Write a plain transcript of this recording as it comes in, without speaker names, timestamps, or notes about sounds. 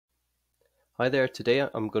Hi there, today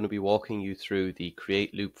I'm going to be walking you through the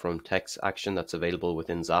create loop from text action that's available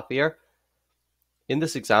within Zapier. In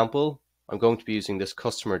this example, I'm going to be using this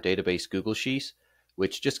customer database Google Sheet,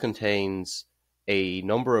 which just contains a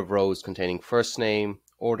number of rows containing first name,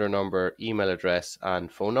 order number, email address,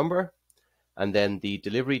 and phone number. And then the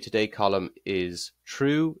delivery today column is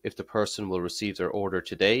true if the person will receive their order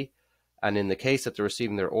today. And in the case that they're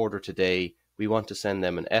receiving their order today, we want to send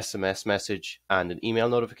them an SMS message and an email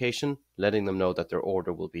notification letting them know that their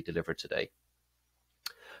order will be delivered today.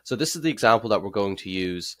 So this is the example that we're going to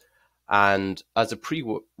use. And as a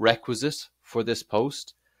prerequisite for this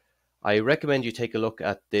post, I recommend you take a look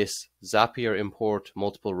at this Zapier import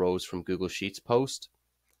multiple rows from Google Sheets post.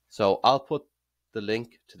 So I'll put the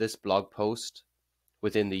link to this blog post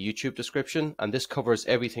within the YouTube description, and this covers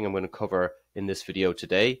everything I'm going to cover in this video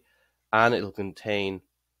today, and it'll contain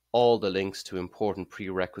all the links to important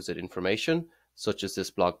prerequisite information such as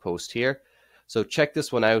this blog post here. So check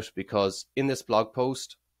this one out, because in this blog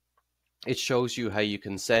post it shows you how you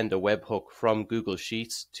can send a webhook from Google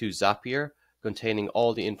Sheets to Zapier containing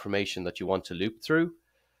all the information that you want to loop through,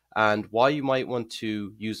 and why you might want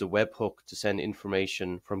to use a webhook to send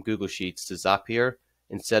information from Google Sheets to Zapier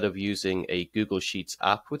instead of using a Google Sheets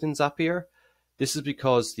app within Zapier. This is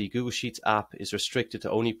because the Google Sheets app is restricted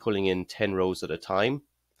to only pulling in 10 rows at a time.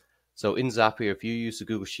 So in Zapier, if you use the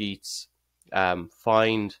Google Sheets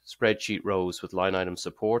find spreadsheet rows with line item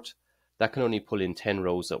support, that can only pull in 10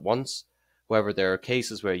 rows at once. However, there are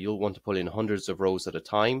cases where you'll want to pull in hundreds of rows at a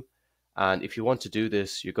time. And if you want to do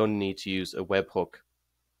this, you're going to need to use a webhook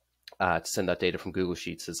to send that data from Google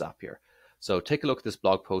Sheets to Zapier. So take a look at this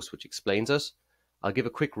blog post which explains it. I'll give a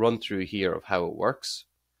quick run through here of how it works.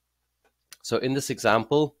 So in this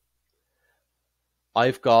example,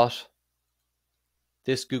 I've got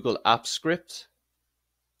this Google Apps script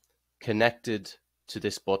connected to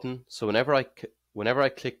this button. So whenever I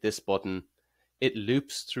click this button, it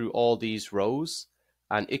loops through all these rows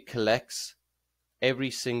and it collects every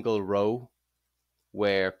single row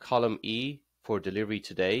where column E for delivery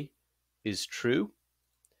today is true.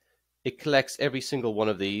 It collects every single one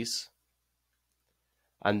of these,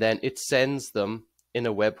 and then it sends them in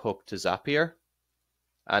a webhook to Zapier,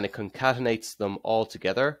 and it concatenates them all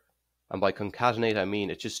together. And by concatenate, I mean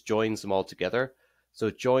it just joins them all together. So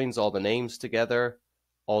it joins all the names together,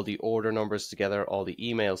 all the order numbers together, all the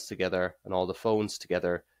emails together, and all the phones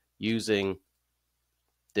together using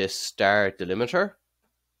this star delimiter.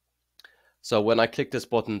 So when I click this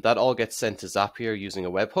button, that all gets sent to Zapier using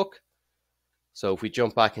a webhook. So if we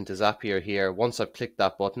jump back into Zapier here, once I've clicked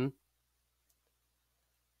that button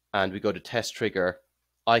and we go to test trigger,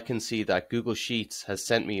 I can see that Google Sheets has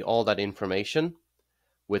sent me all that information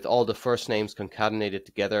with all the first names concatenated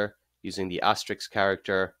together using the asterisk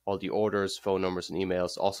character, all the orders, phone numbers, and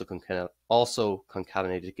emails also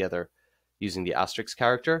concatenated together using the asterisk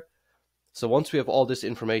character. So once we have all this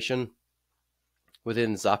information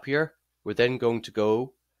within Zapier, we're then going to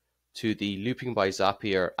go to the Looping by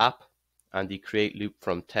Zapier app and the Create Loop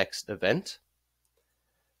from Text event.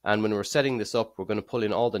 And when we're setting this up, we're going to pull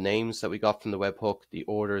in all the names that we got from the webhook, the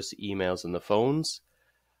orders, the emails, and the phones.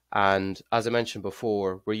 And as I mentioned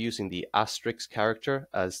before, we're using the asterisk character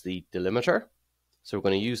as the delimiter. So we're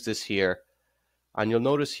going to use this here. And you'll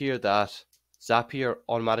notice here that Zapier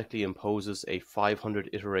automatically imposes a 500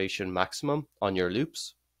 iteration maximum on your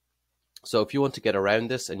loops. So if you want to get around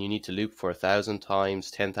this and you need to loop for 1,000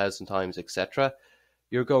 times, 10,000 times, etc.,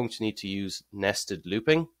 you're going to need to use nested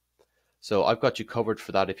looping. So I've got you covered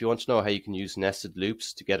for that. If you want to know how you can use nested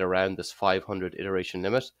loops to get around this 500 iteration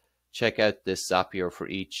limit, check out this Zapier for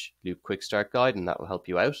each loop quick start guide, and that will help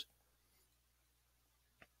you out.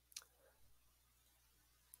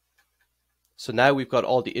 So now we've got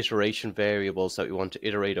all the iteration variables that we want to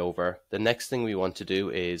iterate over. The next thing we want to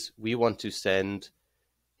do is we want to send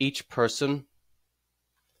each person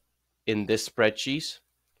in this spreadsheet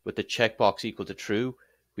with the checkbox equal to true.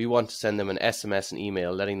 We want to send them an SMS and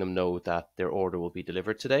email letting them know that their order will be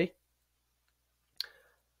delivered today.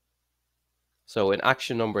 So in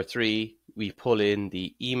action number 3, we pull in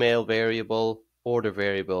the email variable, order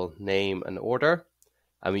variable, name, and order.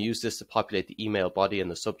 And we use this to populate the email body and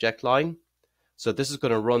the subject line. So this is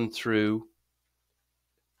going to run through,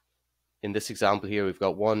 in this example here, we've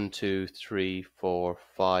got 1, 2, 3, 4,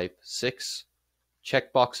 5, 6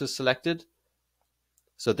 checkboxes selected.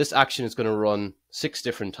 So this action is going to run 6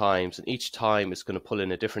 different times, and each time it's going to pull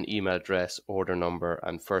in a different email address, order number,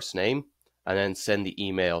 and first name, and then send the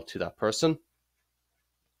email to that person.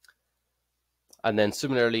 And then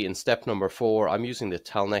similarly in step number 4, I'm using the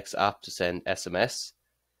Telnex app to send SMS.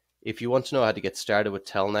 If you want to know how to get started with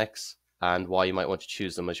Telnex, and why you might want to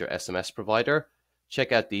choose them as your SMS provider,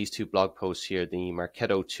 check out these two blog posts here, the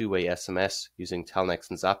Marketo two-way SMS using Telnex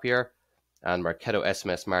and Zapier, and Marketo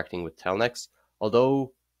SMS marketing with Telnex.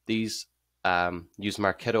 Although these use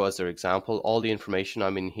Marketo as their example, all the information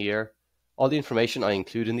I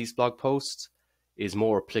include in these blog posts is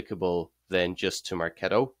more applicable than just to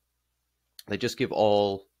Marketo. They just give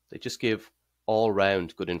all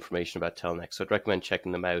round good information about Telnex. So I'd recommend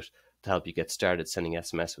checking them out to help you get started sending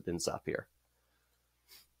SMS within Zapier.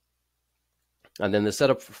 And then the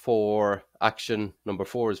setup for action number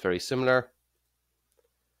 4 is very similar,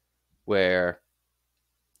 where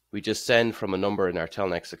we just send from a number in our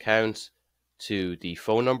Telnex account to the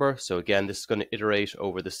phone number. So again, this is going to iterate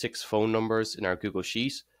over the 6 phone numbers in our Google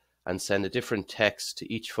Sheet and send a different text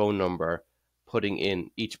to each phone number, putting in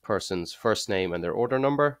each person's first name and their order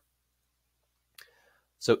number.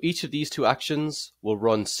 So each of these two actions will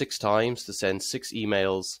run 6 times to send 6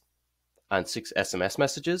 emails and 6 SMS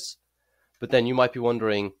messages. But then you might be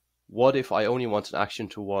wondering, what if I only want an action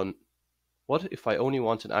to run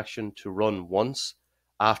once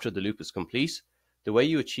after the loop is complete? The way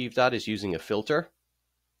you achieve that is using a filter.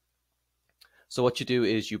 So what you do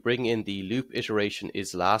is you bring in the loop iteration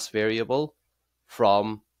is last variable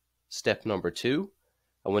from step number 2.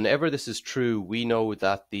 And whenever this is true, we know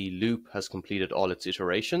that the loop has completed all its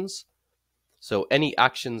iterations. So any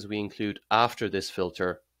actions we include after this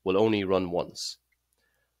filter will only run once.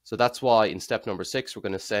 So that's why in step number 6, we're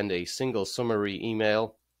going to send a single summary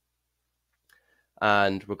email.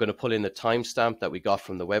 And we're going to pull in the timestamp that we got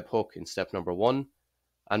from the webhook in step number 1.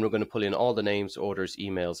 And we're going to pull in all the names, orders,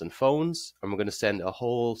 emails, and phones. And we're going to send a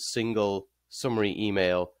whole single summary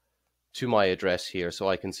email to my address here so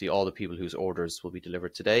I can see all the people whose orders will be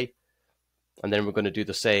delivered today. And then we're going to do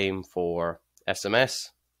the same for SMS.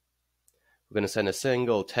 We're going to send a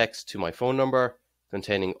single text to my phone number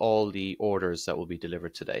containing all the orders that will be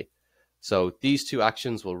delivered today. So these two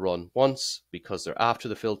actions will run once because they're after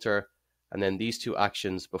the filter, and then these two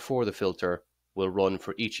actions before the filter will run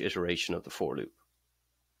for each iteration of the for loop.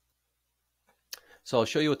 So I'll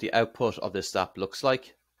show you what the output of this app looks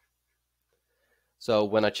like. So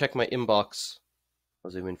when I check my inbox,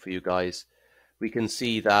 I'll zoom in for you guys, we can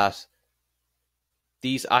see that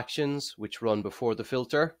these actions which run before the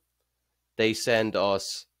filter, they send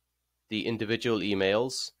us the individual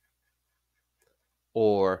emails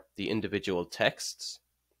or the individual texts.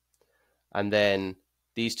 And then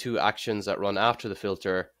these two actions that run after the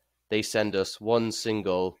filter, they send us one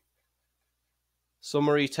single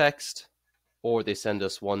summary text, or they send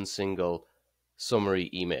us one single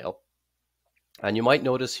summary email. And you might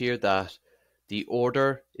notice here that the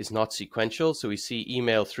order is not sequential. So we see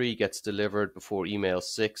email 3 gets delivered before email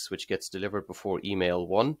 6, which gets delivered before email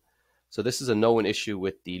 1. So this is a known issue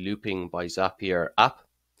with the Looping by Zapier app.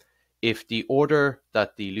 If the order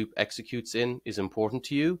that the loop executes in is important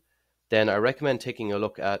to you, then I recommend taking a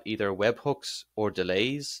look at either webhooks or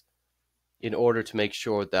delays in order to make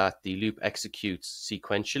sure that the loop executes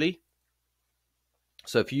sequentially.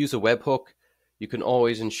 So if you use a webhook, you can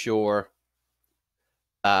always ensure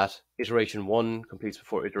that iteration 1 completes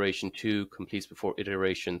before iteration 2 completes before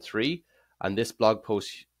iteration 3. And this blog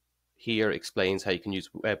post here explains how you can use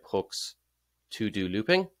webhooks to do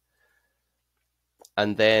looping.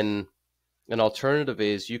 And then an alternative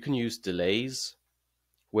is you can use delays,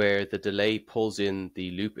 where the delay pulls in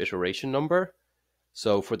the loop iteration number.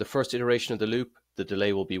 So for the first iteration of the loop, the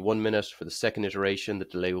delay will be 1 minute. For the second iteration, the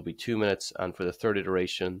delay will be 2 minutes. And for the third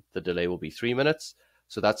iteration, the delay will be 3 minutes.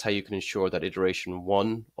 So that's how you can ensure that iteration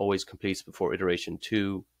 1 always completes before iteration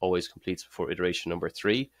 2, always completes before iteration number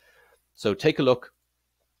 3. So take a look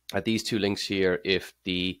at these two links here if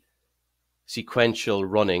the sequential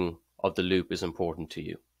running of the loop is important to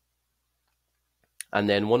you. And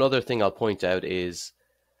then one other thing I'll point out is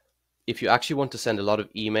if you actually want to send a lot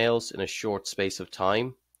of emails in a short space of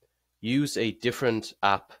time, use a different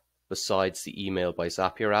app besides the Email by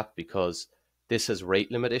Zapier app, because this has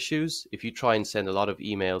rate limit issues. If you try and send a lot of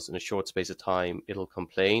emails in a short space of time, it'll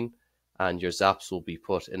complain and your zaps will be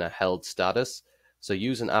put in a held status. So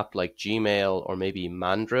use an app like Gmail or maybe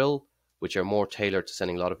Mandrill, which are more tailored to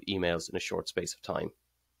sending a lot of emails in a short space of time.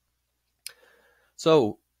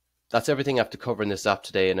 So that's everything I have to cover in this app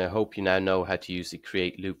today, and I hope you now know how to use the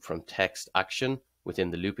create loop from text action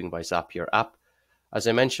within the Looping by Zapier app. As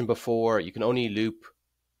I mentioned before, you can only loop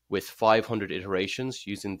with 500 iterations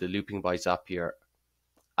using the Looping by Zapier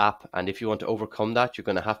app. And if you want to overcome that, you're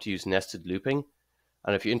going to have to use nested looping.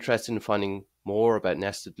 And if you're interested in finding more about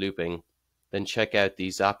nested looping, then check out the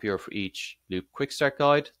Zapier for each loop quick start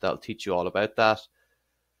guide. That'll teach you all about that.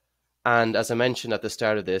 And as I mentioned at the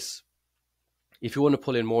start of this, If you want to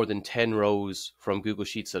pull in more than 10 rows from Google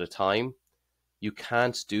Sheets at a time, you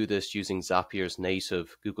can't do this using Zapier's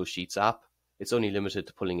native Google Sheets app. It's only limited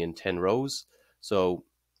to pulling in 10 rows. So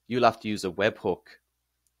you'll have to use a webhook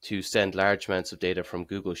to send large amounts of data from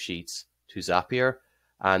Google Sheets to Zapier.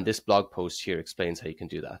 And this blog post here explains how you can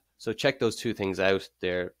do that. So check those two things out.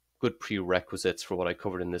 They're good prerequisites for what I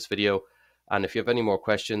covered in this video. And if you have any more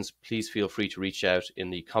questions, please feel free to reach out in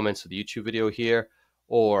the comments of the YouTube video here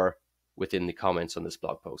or within the comments on this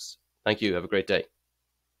blog post. Thank you. Have a great day.